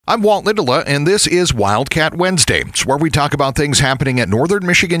I'm Walt Lindola, and this is Wildcat Wednesday. It's where we talk about things happening at Northern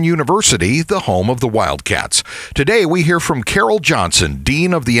Michigan University, the home of the Wildcats. Today, we hear from Carol Johnson,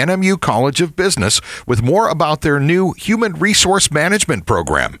 Dean of the NMU College of Business, with more about their new Human Resource Management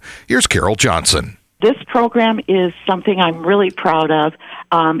program. Here's Carol Johnson. This program is something I'm really proud of.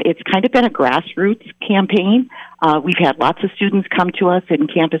 It's kind of been a grassroots campaign. We've had lots of students come to us in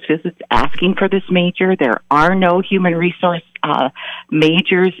campus visits asking for this major. There are no human resource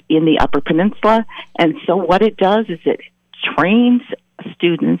majors in the Upper Peninsula. And so what it does is it trains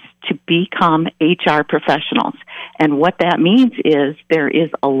students to become HR professionals. And what that means is there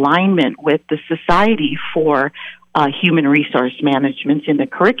is alignment with the Society for Human Resource Management in the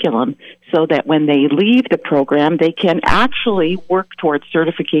curriculum, so that when they leave the program, they can actually work towards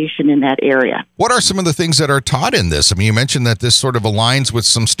certification in that area. What are some of the things that are taught in this? I mean, you mentioned that this sort of aligns with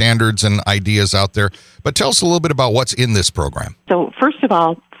some standards and ideas out there, but tell us a little bit about what's in this program. So first of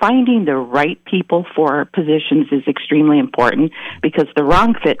all, finding the right people for positions is extremely important because the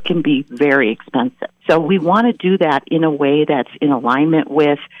wrong fit can be very expensive. So we want to do that in a way that's in alignment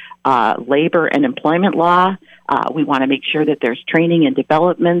with labor and employment law. We want to make sure that there's training and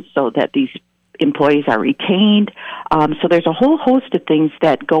development so that these employees are retained. So there's a whole host of things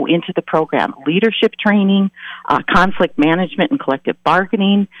that go into the program. Leadership training, conflict management and collective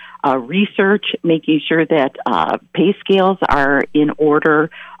bargaining, research, making sure that pay scales are in order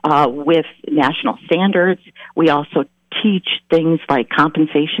with national standards. We also teach things like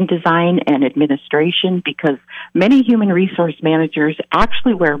compensation design and administration because many human resource managers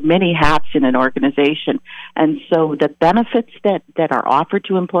actually wear many hats in an organization. And so the benefits that are offered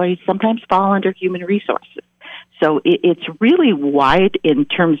to employees sometimes fall under human resources. So it's really wide in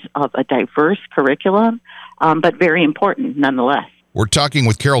terms of a diverse curriculum, but very important nonetheless. We're talking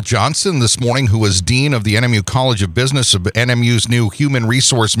with Carol Johnson this morning, who is Dean of the NMU College of Business of NMU's new Human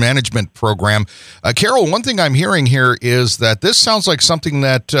Resource Management program. Carol, one thing I'm hearing here is that this sounds like something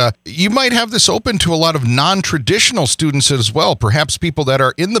that you might have this open to a lot of non-traditional students as well, perhaps people that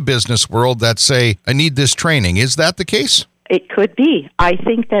are in the business world that say, I need this training. Is that the case? It could be. I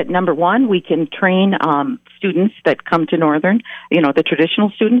think that, number one, we can train students that come to Northern, the traditional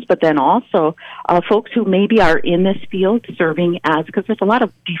students, but then also folks who maybe are in this field serving as, because there's a lot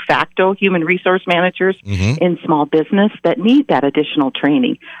of de facto human resource managers in small business that need that additional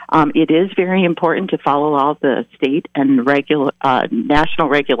training. It is very important to follow all the state and national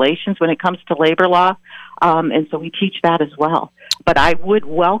regulations when it comes to labor law, and so we teach that as well. But I would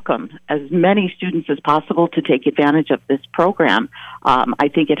welcome as many students as possible to take advantage of this program. I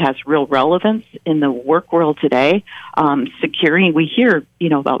think it has real relevance in the work world today. Securing, we hear,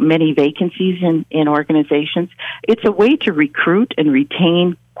 about many vacancies in organizations. It's a way to recruit and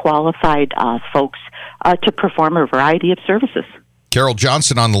retain qualified folks to perform a variety of services. Carol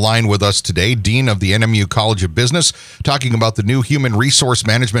Johnson on the line with us today, Dean of the NMU College of Business, talking about the new Human Resource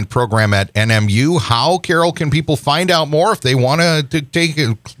Management program at NMU. How, Carol, can people find out more if they want to take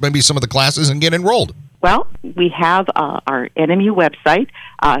maybe some of the classes and get enrolled? Well, we have our NMU website,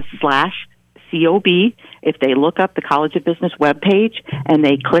 /COB. If they look up the College of Business webpage and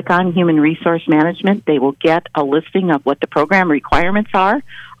they click on Human Resource Management, they will get a listing of what the program requirements are.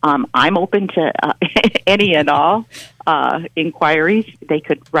 I'm open to any and all inquiries. They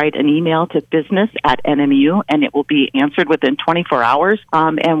could write an email to business@NMU, and it will be answered within 24 hours.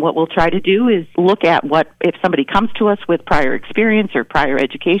 And what we'll try to do is look at if somebody comes to us with prior experience or prior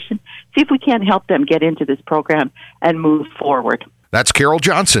education, see if we can help them get into this program and move forward. That's Carol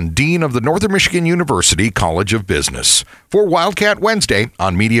Johnson, Dean of the Northern Michigan University College of Business. For Wildcat Wednesday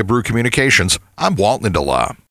on Media Brew Communications, I'm Walt Lindola.